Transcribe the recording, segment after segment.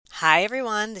Hi,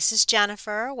 everyone. This is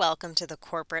Jennifer. Welcome to the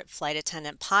Corporate Flight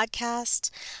Attendant Podcast.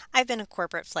 I've been a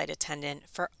corporate flight attendant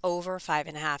for over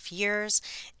 5.5 years,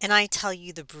 and I tell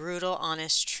you the brutal,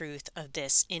 honest truth of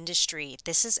this industry.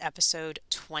 This is episode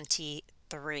 23.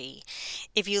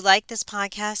 If you like this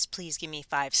podcast, please give me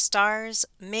 5 stars.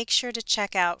 Make sure to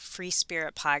check out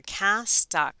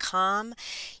freespiritpodcast.com.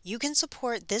 You can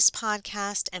support this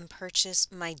podcast and purchase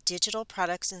my digital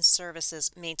products and services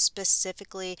made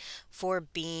specifically for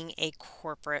being a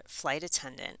corporate flight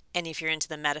attendant. And if you're into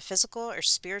the metaphysical or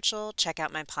spiritual, check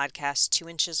out my podcast, 2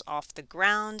 Inches Off the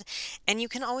Ground. And you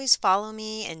can always follow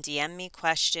me and DM me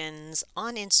questions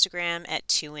on Instagram at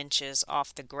 2 Inches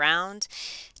Off the Ground.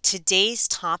 Today's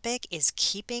topic is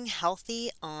keeping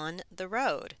healthy on the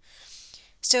road.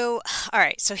 So, all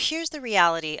right, so here's the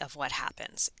reality of what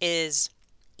happens is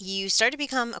you start to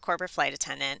become a corporate flight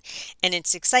attendant, and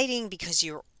it's exciting because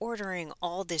you're ordering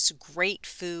all this great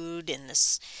food, and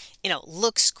this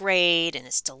looks great and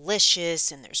it's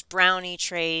delicious, and there's brownie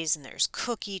trays and there's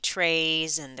cookie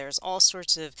trays and there's all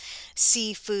sorts of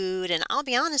seafood. And I'll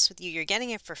be honest with you, you're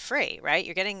getting it for free, right?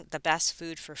 You're getting the best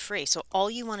food for free, so all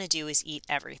you want to do is eat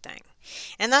everything.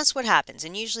 And that's what happens.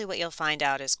 And usually what you'll find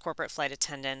out is corporate flight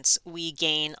attendants, we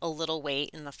gain a little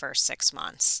weight in the first 6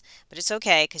 months. But it's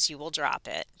okay because you will drop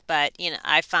it. But,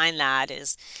 I find that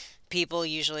is people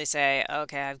usually say,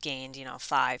 okay, I've gained,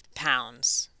 5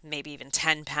 pounds, maybe even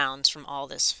 10 pounds from all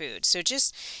this food. So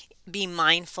just be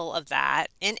mindful of that.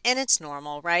 And it's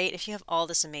normal, right? If you have all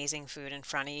this amazing food in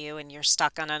front of you and you're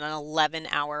stuck on an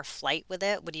 11-hour flight with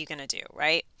it, what are you going to do,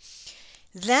 right?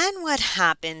 Then what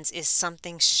happens is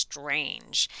something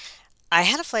strange. I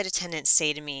had a flight attendant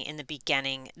say to me in the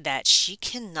beginning that she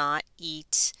cannot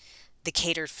eat the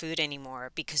catered food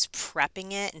anymore because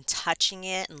prepping it and touching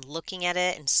it and looking at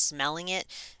it and smelling it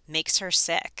makes her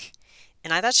sick.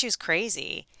 And I thought she was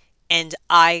crazy. And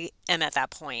I am at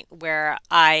that point where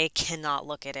I cannot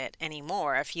look at it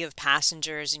anymore. If you have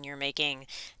passengers and you're making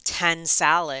 10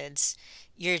 salads,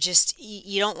 you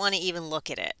don't want to even look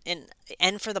at it.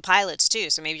 And for the pilots too.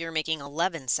 So maybe you're making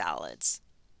 11 salads.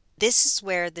 This is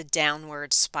where the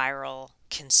downward spiral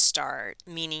can start,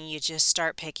 meaning you just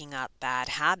start picking up bad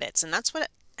habits. And that's what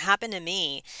happened to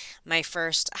me. I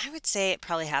would say it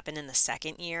probably happened in the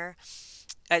second year.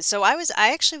 I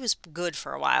actually was good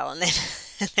for a while, and then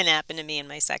then it happened to me in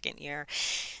my second year.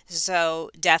 So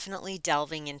definitely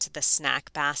delving into the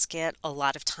snack basket. A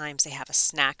lot of times they have a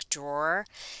snack drawer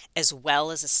as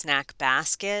well as a snack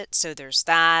basket. So there's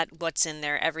that. What's in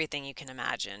there? Everything you can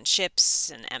imagine.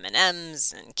 Chips and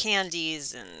M&Ms and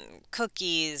candies and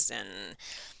cookies and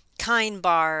Kind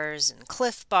bars and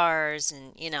Cliff bars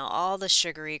and all the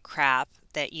sugary crap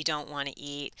that you don't want to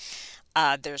eat.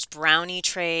 There's brownie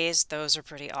trays, those are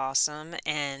pretty awesome.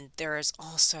 And there is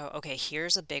also, okay,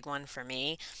 here's a big one for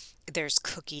me. There's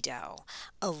cookie dough.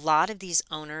 A lot of these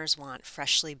owners want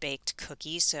freshly baked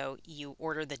cookies, so you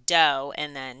order the dough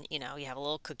and then, you have a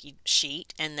little cookie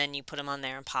sheet and then you put them on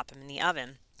there and pop them in the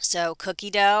oven. So,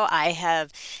 cookie dough, I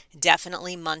have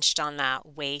definitely munched on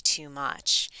that way too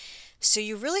much. So,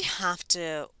 you really have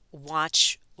to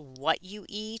watch what you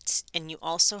eat, and you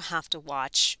also have to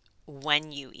watch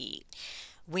when you eat.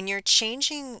 When you're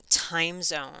changing time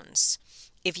zones,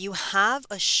 if you have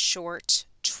a short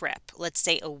trip, let's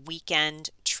say a weekend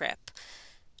trip,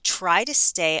 try to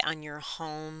stay on your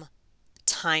home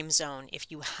time zone if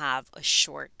you have a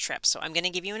short trip. So I'm going to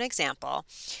give you an example.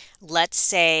 Let's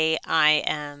say I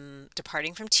am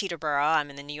departing from Teterboro, I'm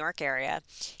in the New York area,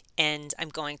 and I'm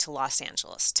going to Los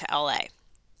Angeles, to LA.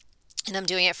 And I'm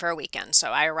doing it for a weekend. So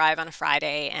I arrive on a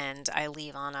Friday and I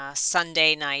leave on a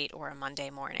Sunday night or a Monday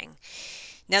morning.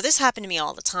 Now, this happened to me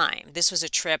all the time. This was a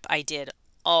trip I did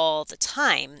all the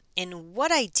time. And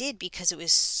what I did, because it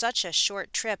was such a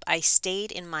short trip, I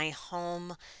stayed in my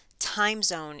home time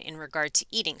zone in regard to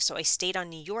eating. So I stayed on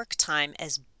New York time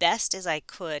as best as I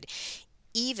could,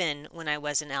 even when I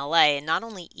was in LA, and not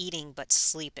only eating, but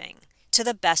sleeping to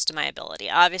the best of my ability.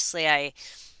 Obviously, I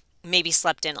maybe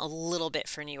slept in a little bit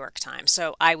for New York time.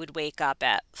 So I would wake up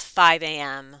at 5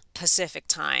 a.m. Pacific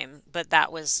time, but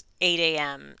that was 8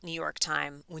 a.m. New York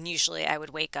time, when usually I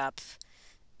would wake up,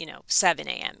 7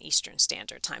 a.m. Eastern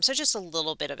Standard Time. So just a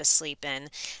little bit of a sleep in.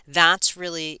 That's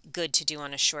really good to do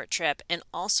on a short trip. And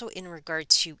also in regard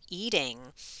to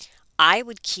eating, I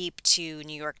would keep to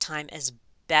New York time as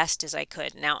best as I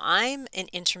could. Now, I'm an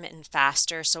intermittent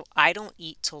faster, so I don't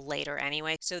eat till later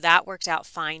anyway. So that worked out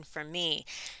fine for me.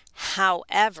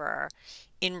 However,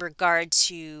 in regard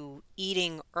to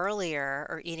eating earlier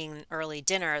or eating an early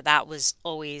dinner, that was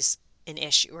always an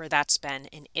issue, or that's been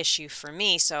an issue for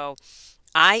me. So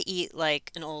I eat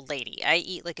like an old lady. I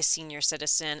eat like a senior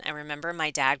citizen. I remember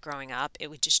my dad growing up, it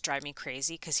would just drive me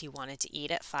crazy because he wanted to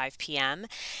eat at 5 p.m.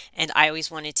 and I always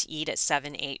wanted to eat at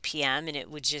 7, 8 p.m. and it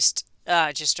would just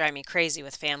drive me crazy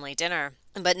with family dinner.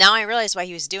 But now I realize why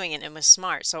he was doing it and was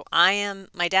smart. So I am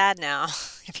my dad now.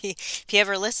 If he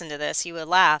ever listened to this, he would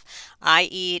laugh. I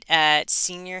eat at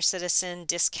senior citizen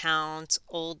discount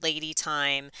old lady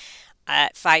time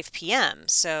at 5 p.m.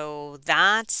 So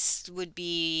that would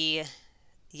be,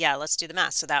 yeah, let's do the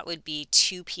math. So that would be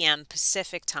 2 p.m.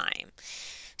 Pacific time.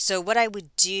 So what I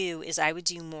would do is I would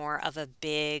do more of a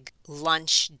big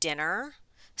lunch dinner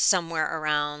somewhere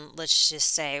around, let's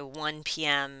just say 1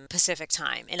 p.m. Pacific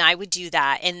time. And I would do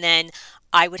that. And then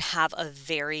I would have a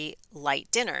very light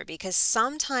dinner because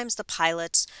sometimes the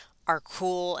pilots are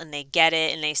cool and they get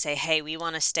it and they say, hey, we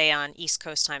want to stay on East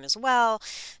Coast time as well.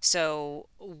 So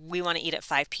we want to eat at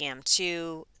 5 p.m.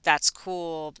 too. That's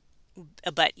cool.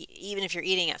 But even if you're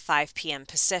eating at 5 p.m.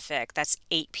 Pacific, that's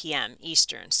 8 p.m.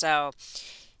 Eastern. So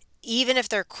even if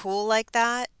they're cool like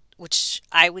that, which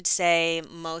I would say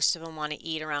most of them want to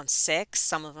eat around 6,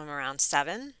 some of them around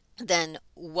 7, then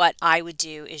what I would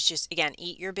do is just, again,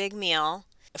 eat your big meal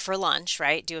for lunch,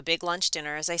 right? Do a big lunch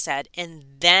dinner, as I said, and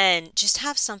then just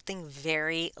have something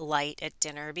very light at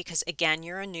dinner because, again,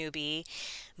 you're a newbie,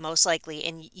 most likely,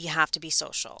 and you have to be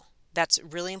social. That's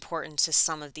really important to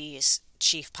some of these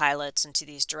chief pilots and to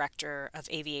these director of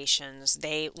aviations.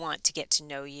 They want to get to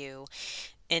know you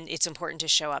and it's important to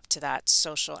show up to that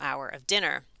social hour of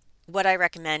dinner. What I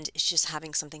recommend is just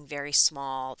having something very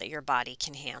small that your body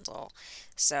can handle.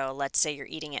 So let's say you're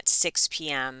eating at 6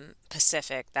 p.m.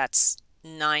 Pacific, that's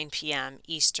 9 p.m.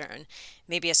 Eastern.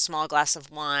 Maybe a small glass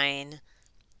of wine,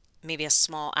 maybe a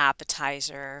small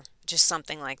appetizer, just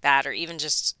something like that, or even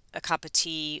just a cup of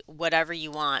tea, whatever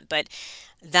you want. But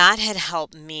that had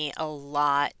helped me a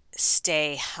lot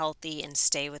stay healthy and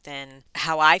stay within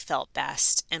how I felt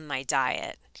best in my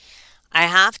diet. I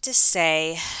have to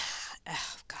say,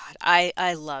 oh God,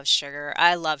 I love sugar.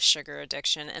 I love sugar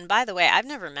addiction. And by the way, I've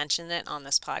never mentioned it on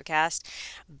this podcast,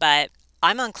 but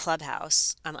I'm on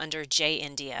Clubhouse. I'm under J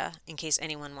India in case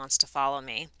anyone wants to follow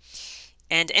me.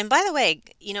 And by the way,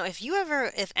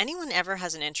 if anyone ever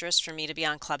has an interest for me to be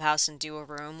on Clubhouse and do a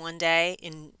room one day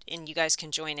and you guys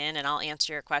can join in and I'll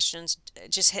answer your questions,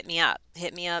 just hit me up.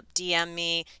 Hit me up, DM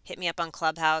me, hit me up on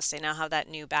Clubhouse. They now have that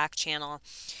new back channel.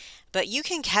 But you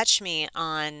can catch me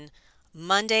on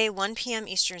Monday, 1 p.m.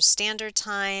 Eastern Standard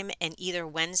Time, and either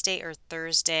Wednesday or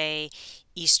Thursday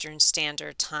Eastern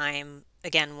Standard Time,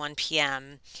 again, 1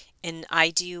 p.m. And I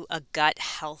do a gut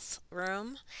health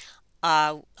room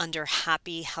under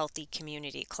Happy Healthy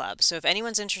Community Club. So if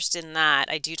anyone's interested in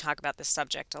that, I do talk about this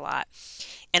subject a lot.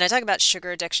 And I talk about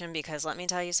sugar addiction because let me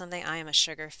tell you something, I am a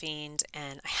sugar fiend.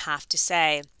 And I have to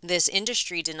say, this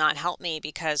industry did not help me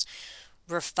because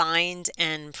refined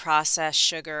and processed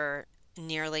sugar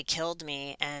nearly killed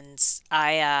me. And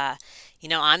I'm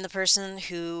the person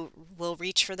who will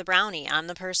reach for the brownie. I'm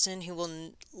the person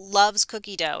who loves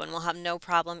cookie dough and will have no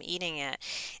problem eating it.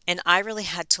 And I really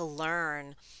had to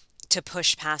learn to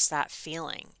push past that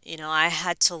feeling. I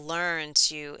had to learn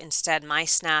to instead, my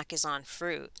snack is on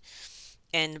fruit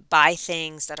and buy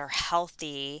things that are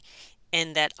healthy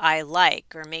and that I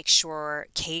like, or make sure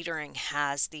catering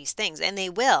has these things. And they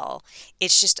will.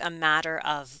 It's just a matter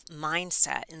of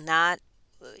mindset. And that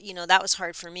was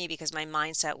hard for me because my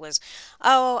mindset was,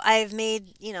 oh, I've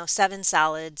made, 7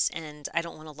 salads and I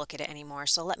don't want to look at it anymore.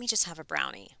 So let me just have a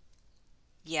brownie.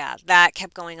 Yeah, that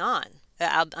kept going on.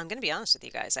 I'm going to be honest with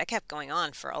you guys. I kept going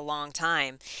on for a long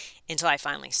time until I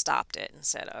finally stopped it and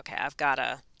said, okay, I've got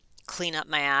to clean up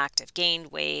my act. I've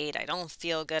gained weight. I don't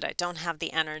feel good. I don't have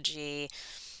the energy.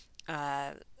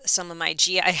 Uh, some of my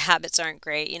GI habits aren't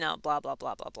great, blah, blah,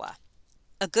 blah, blah, blah.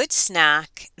 A good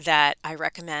snack that I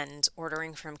recommend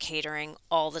ordering from catering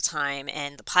all the time,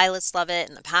 and the pilots love it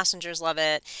and the passengers love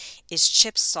it, is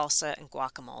chips, salsa, and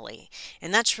guacamole.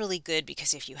 And that's really good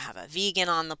because if you have a vegan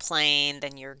on the plane,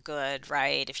 then you're good,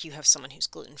 right? If you have someone who's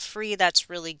gluten free, that's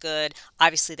really good.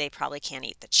 Obviously, they probably can't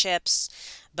eat the chips,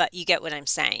 but you get what I'm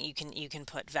saying. You can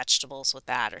put vegetables with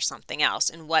that or something else.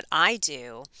 And what I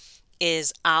do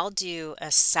is I'll do a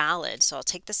salad. So I'll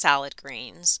take the salad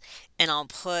greens and I'll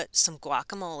put some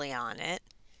guacamole on it.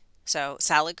 So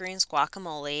salad greens,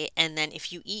 guacamole, and then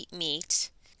if you eat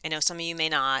meat, I know some of you may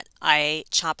not, I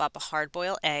chop up a hard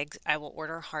boiled egg. I will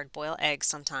order a hard boiled egg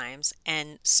sometimes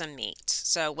and some meat.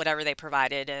 So whatever they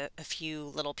provided, a few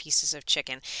little pieces of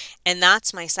chicken. And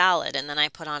that's my salad. And then I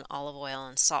put on olive oil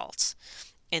and salt.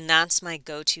 And that's my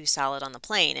go-to salad on the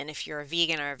plane. And if you're a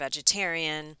vegan or a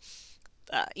vegetarian,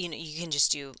 you can just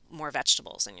do more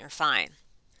vegetables and you're fine.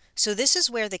 So this is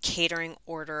where the catering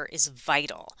order is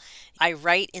vital. I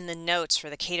write in the notes for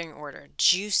the catering order,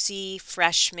 juicy,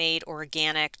 fresh made,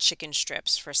 organic chicken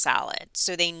strips for salad.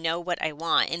 So they know what I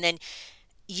want. And then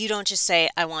you don't just say,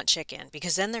 I want chicken,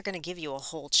 because then they're going to give you a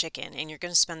whole chicken and you're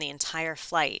going to spend the entire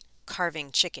flight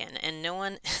carving chicken. And no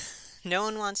one, no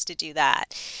one wants to do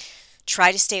that.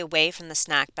 Try to stay away from the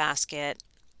snack basket,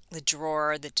 the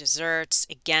drawer, the desserts.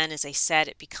 Again, as I said,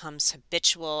 it becomes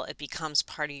habitual, it becomes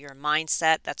part of your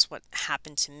mindset. That's what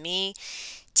happened to me.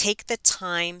 Take the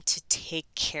time to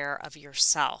take care of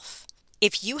yourself.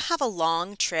 If you have a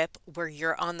long trip where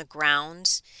you're on the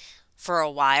ground for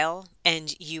a while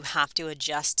and you have to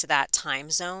adjust to that time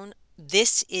zone,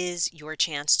 this is your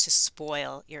chance to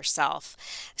spoil yourself.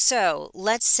 So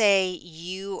let's say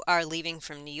you are leaving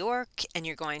from New York and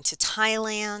you're going to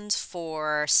Thailand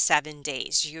for 7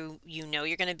 days. You know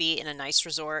you're going to be in a nice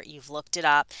resort. You've looked it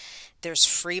up. There's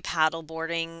free paddle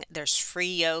boarding, there's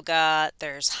free yoga,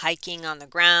 there's hiking on the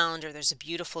ground, or there's a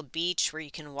beautiful beach where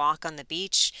you can walk on the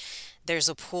beach. There's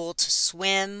a pool to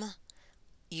swim.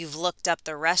 You've looked up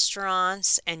the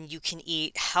restaurants and you can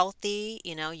eat healthy,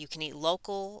 you can eat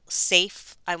local,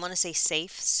 safe, I want to say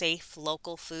safe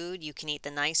local food. You can eat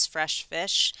the nice fresh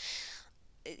fish.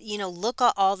 Look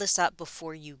all this up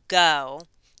before you go.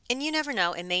 And you never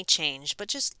know, it may change, but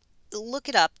just look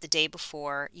it up the day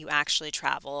before you actually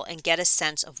travel and get a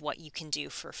sense of what you can do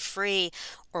for free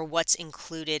or what's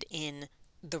included in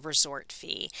the resort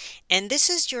fee. And this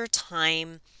is your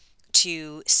time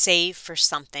to save for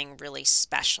something really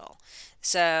special.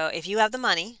 So if you have the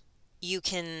money, you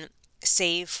can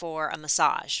save for a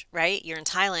massage, right? You're in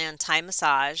Thailand, Thai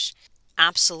massage.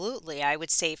 Absolutely, I would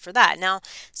save for that. Now,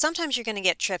 sometimes you're going to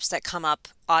get trips that come up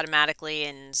automatically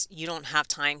and you don't have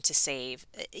time to save.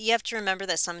 You have to remember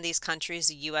that some of these countries,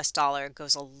 the US dollar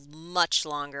goes a much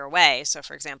longer way. So,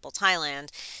 for example, Thailand,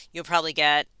 you'll probably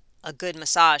get a good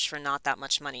massage for not that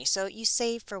much money. So, you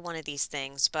save for one of these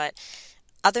things, but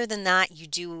other than that, you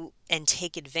do and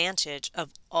take advantage of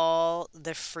all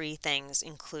the free things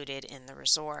included in the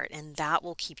resort, and that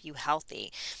will keep you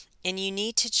healthy. And you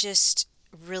need to just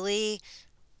really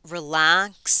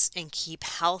relax and keep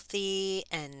healthy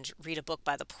and read a book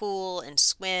by the pool and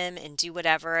swim and do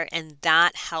whatever. And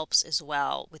that helps as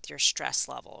well with your stress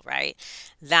level, right?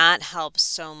 That helps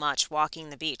so much. Walking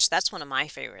the beach. That's one of my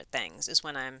favorite things is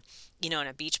when I'm, in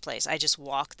a beach place. I just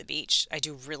walk the beach. I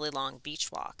do really long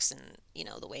beach walks and,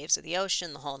 the waves of the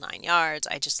ocean, the whole 9 yards.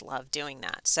 I just love doing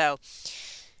that. So,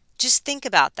 just think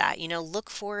about that.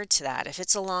 Look forward to that. If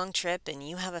it's a long trip and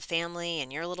you have a family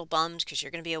and you're a little bummed because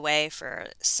you're going to be away for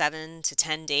 7 to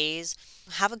 10 days,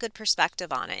 have a good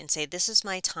perspective on it and say, this is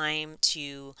my time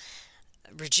to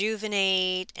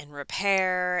rejuvenate and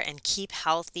repair and keep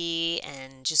healthy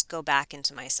and just go back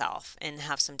into myself and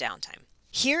have some downtime.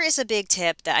 Here is a big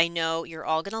tip that I know you're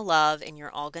all going to love and you're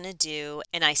all going to do,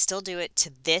 and I still do it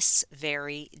to this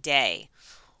very day.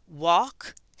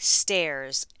 Walk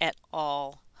stairs at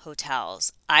all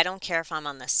hotels. I don't care if I'm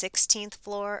on the 16th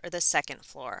floor or the second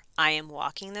floor. I am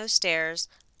walking those stairs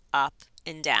up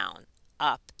and down,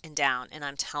 up and down. And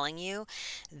I'm telling you,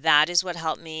 that is what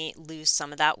helped me lose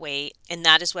some of that weight. And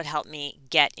that is what helped me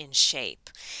get in shape.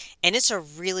 And it's a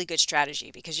really good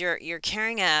strategy because you're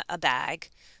carrying a bag.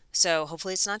 So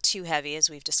hopefully it's not too heavy, as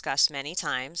we've discussed many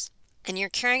times, and you're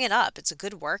carrying it up. It's a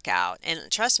good workout.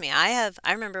 And trust me, I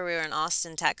remember we were in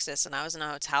Austin, Texas, and I was in a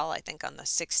hotel, I think on the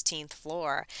 16th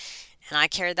floor, and I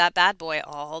carried that bad boy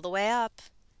all the way up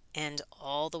and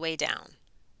all the way down.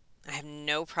 I have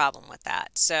no problem with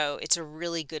that. So it's a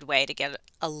really good way to get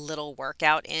a little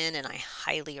workout in, and I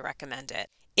highly recommend it.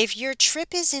 If your trip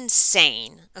is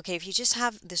insane, okay, if you just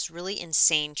have this really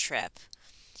insane trip,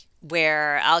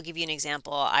 where I'll give you an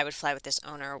example. I would fly with this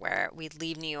owner where we'd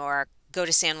leave New York, go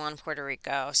to San Juan, Puerto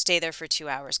Rico, stay there for 2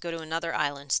 hours, go to another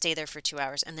island, stay there for 2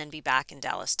 hours, and then be back in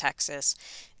Dallas, Texas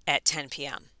at 10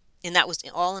 p.m. And that was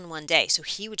all in one day. So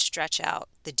he would stretch out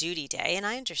the duty day, and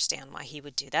I understand why he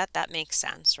would do that. That makes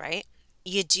sense, right?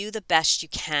 You do the best you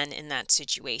can in that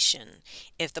situation.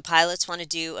 If the pilots want to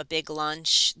do a big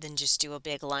lunch, then just do a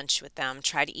big lunch with them.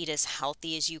 Try to eat as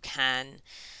healthy as you can.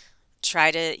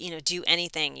 Try to, do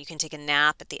anything. You can take a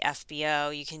nap at the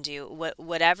FBO. You can do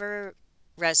whatever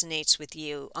resonates with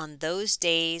you on those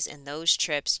days and those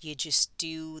trips. You just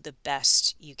do the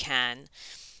best you can,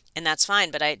 and that's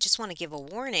fine. But I just want to give a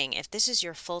warning. If this is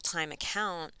your full-time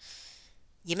account,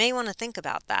 you may want to think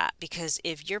about that, because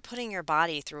if you're putting your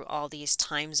body through all these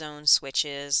time zone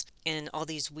switches and all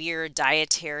these weird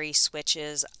dietary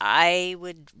switches, I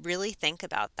would really think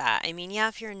about that. I mean, yeah,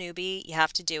 if you're a newbie, you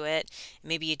have to do it.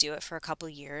 Maybe you do it for a couple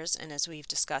years, and as we've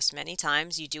discussed many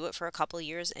times, you do it for a couple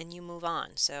years and you move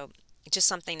on. So Just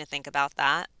something to think about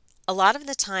that. A lot of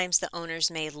the times the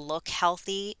owners may look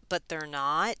healthy, but they're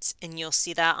not. And you'll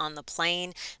see that on the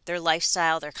plane. Their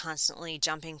lifestyle, they're constantly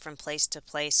jumping from place to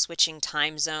place, switching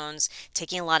time zones,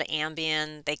 taking a lot of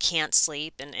Ambien. They can't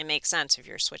sleep. And it makes sense if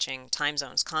you're switching time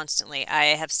zones constantly.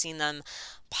 I have seen them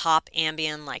pop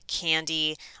Ambien like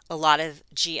candy, a lot of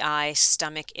GI,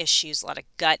 stomach issues, a lot of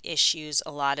gut issues,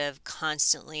 a lot of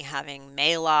constantly having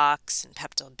Maalox and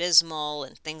Pepto-Bismol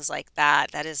and things like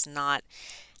that. That is not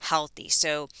healthy.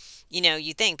 So,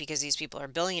 you think because these people are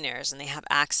billionaires and they have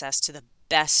access to the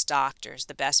best doctors,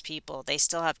 the best people, they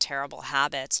still have terrible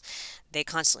habits. They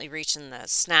constantly reach in the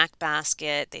snack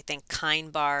basket. They think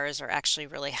Kind bars are actually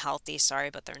really healthy. Sorry,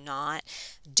 but they're not.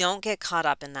 Don't get caught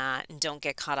up in that and don't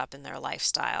get caught up in their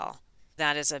lifestyle.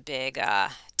 That is a big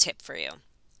tip for you.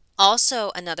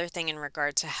 Also, another thing in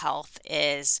regard to health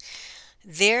is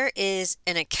there is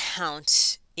an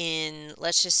account in,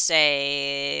 let's just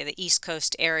say, the East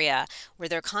Coast area where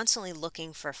they're constantly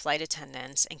looking for flight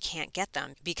attendants and can't get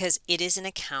them because it is an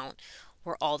account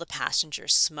where all the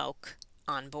passengers smoke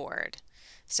on board.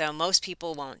 So most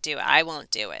people won't do it. I won't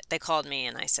do it. They called me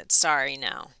and I said, sorry,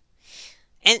 no.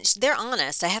 And they're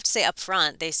honest. I have to say up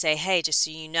front, they say, hey, just so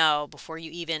you know, before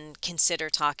you even consider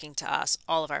talking to us,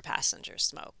 all of our passengers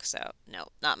smoke. So, no,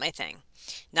 not my thing.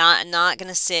 Not going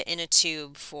to sit in a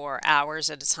tube for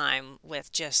hours at a time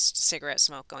with just cigarette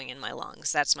smoke going in my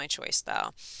lungs. That's my choice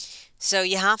though. So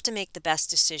you have to make the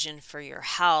best decision for your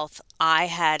health. I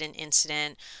had an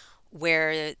incident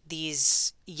where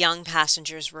these young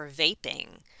passengers were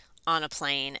vaping on a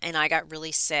plane and I got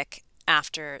really sick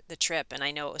after the trip, and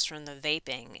I know it was from the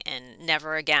vaping, and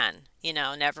never again,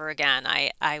 never again. I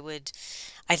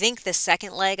think the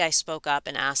second leg I spoke up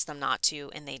and asked them not to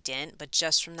and they didn't, but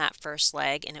just from that first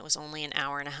leg, and it was only an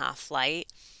hour and a half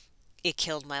flight, it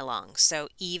killed my lungs. So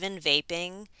even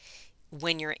vaping,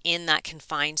 when you're in that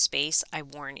confined space, I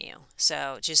warn you.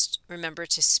 So just remember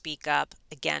to speak up.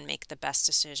 Again, make the best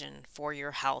decision for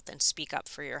your health and speak up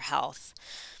for your health.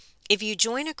 If you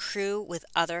join a crew with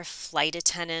other flight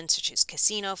attendants, such as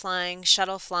casino flying,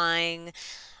 shuttle flying,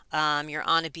 you're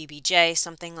on a BBJ,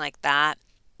 something like that,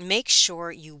 make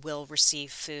sure you will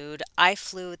receive food. I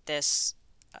flew with this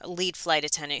lead flight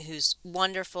attendant who's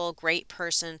wonderful, great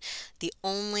person. The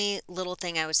only little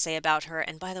thing I would say about her,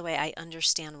 and by the way, I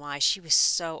understand why she was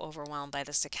so overwhelmed by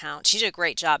this account. She did a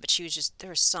great job, but there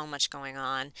was so much going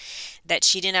on that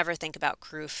she didn't ever think about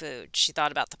crew food. She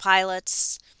thought about the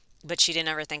pilots, but she didn't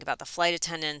ever think about the flight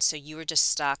attendants. So you were just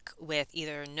stuck with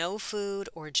either no food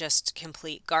or just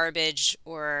complete garbage,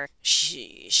 or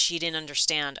she didn't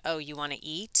understand, oh, you want to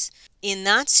eat. In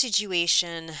that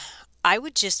situation, I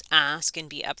would just ask and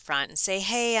be upfront and say,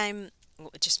 hey,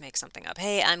 just make something up.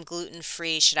 Hey, I'm gluten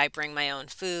free. Should I bring my own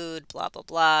food? Blah, blah,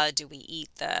 blah. Do we eat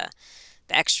the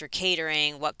extra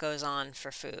catering? What goes on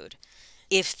for food?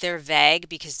 If they're vague,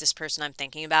 because this person I'm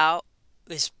thinking about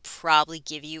is probably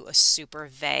give you a super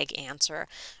vague answer,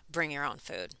 bring your own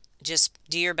food. Just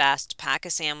do your best, pack a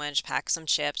sandwich, pack some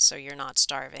chips so you're not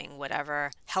starving,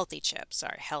 whatever, healthy chips,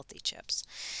 sorry, healthy chips.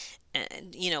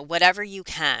 And, whatever you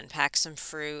can, pack some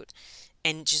fruit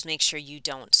and just make sure you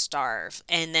don't starve.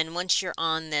 And then once you're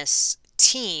on this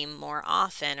team more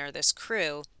often or this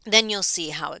crew, then you'll see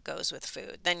how it goes with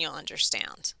food. Then you'll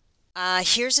understand.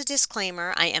 Here's a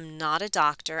disclaimer. I am not a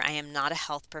doctor. I am not a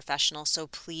health professional, so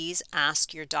please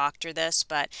ask your doctor this.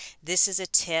 But this is a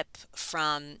tip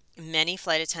from many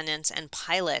flight attendants and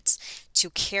pilots to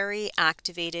carry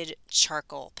activated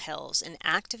charcoal pills. And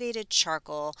activated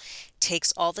charcoal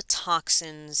takes all the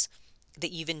toxins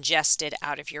that you've ingested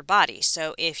out of your body.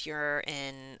 So if you're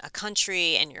in a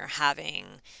country and you're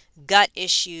having gut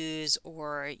issues,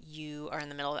 or you are in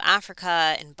the middle of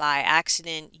Africa and by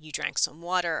accident you drank some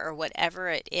water or whatever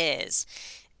it is,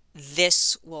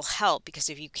 this will help because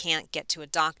if you can't get to a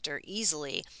doctor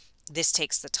easily, this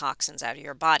takes the toxins out of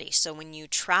your body. So when you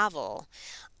travel,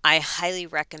 I highly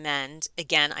recommend,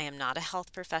 again, I am not a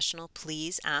health professional.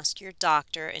 Please ask your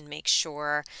doctor and make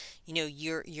sure,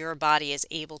 your body is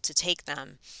able to take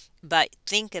them. But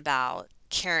think about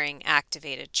carrying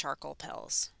activated charcoal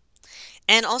pills.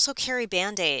 And also carry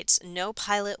band-aids. No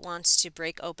pilot wants to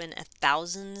break open a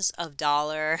thousands of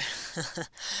dollar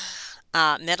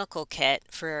medical kit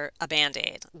for a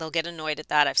band-aid. They'll get annoyed at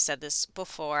that. I've said this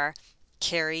before.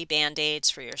 Carry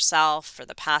band-aids for yourself, for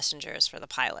the passengers, for the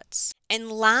pilots.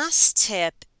 And last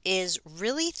tip is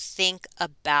really think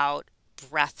about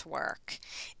breath work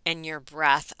and your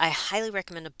breath. I highly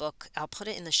recommend a book. I'll put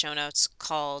it in the show notes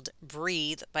called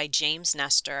Breathe by James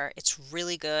Nestor. It's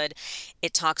really good.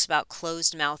 It talks about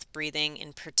closed mouth breathing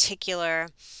in particular.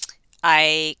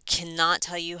 I cannot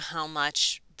tell you how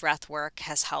much breath work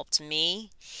has helped me.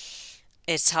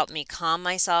 It's helped me calm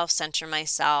myself, center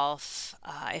myself.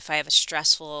 If I have a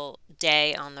stressful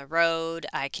day on the road,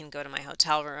 I can go to my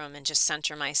hotel room and just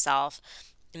center myself.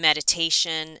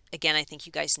 Meditation, again, I think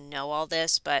you guys know all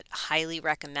this, but highly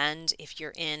recommend if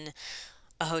you're in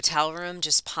a hotel room,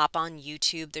 just pop on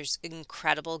YouTube. There's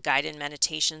incredible guided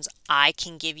meditations. I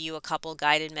can give you a couple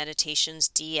guided meditations.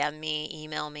 DM me,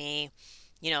 email me,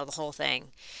 the whole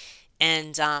thing.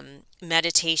 And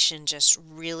meditation just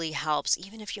really helps,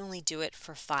 even if you only do it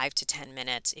for 5 to 10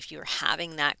 minutes. If you're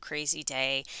having that crazy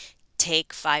day,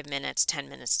 take 5 minutes, 10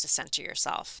 minutes to center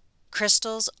yourself.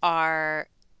 Crystals are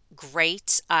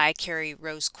great. I carry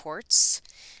rose quartz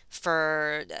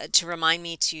for to remind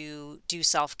me to do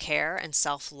self-care and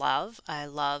self-love. I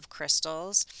love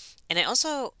crystals. And I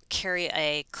also carry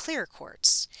a clear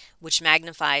quartz, which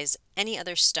magnifies any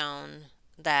other stone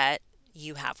that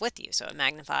you have with you. So it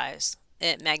magnifies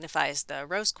the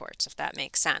rose quartz, if that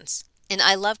makes sense. And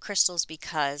I love crystals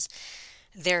because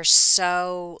they're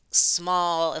so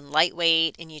small and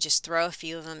lightweight, and you just throw a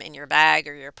few of them in your bag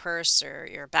or your purse or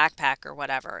your backpack or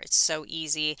whatever. It's so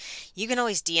easy. You can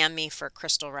always DM me for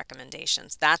crystal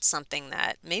recommendations. That's something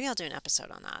that maybe I'll do an episode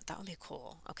on that. That would be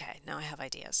cool. Okay, now I have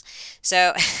ideas.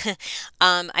 So,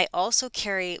 I also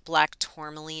carry black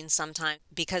tourmaline sometimes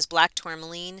because black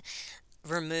tourmaline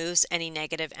removes any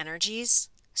negative energies.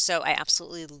 So I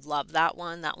absolutely love that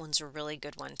one. That one's a really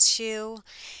good one too.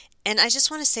 And I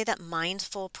just want to say that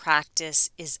mindful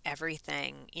practice is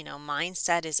everything.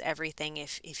 Mindset is everything.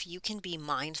 If you can be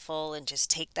mindful and just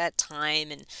take that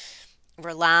time and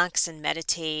relax and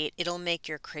meditate, it'll make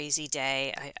your crazy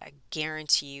day, I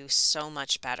guarantee you, so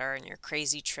much better, and your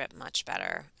crazy trip much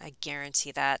better. I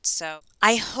guarantee that. So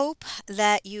I hope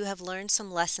that you have learned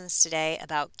some lessons today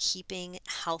about keeping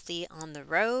healthy on the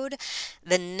road.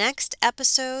 The next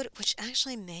episode, which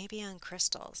actually may be on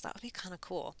crystals, that would be kind of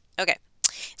cool. Okay.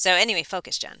 So anyway,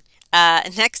 focus, Jen.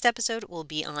 Next episode will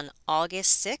be on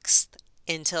August 6th.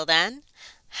 Until then,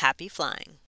 happy flying.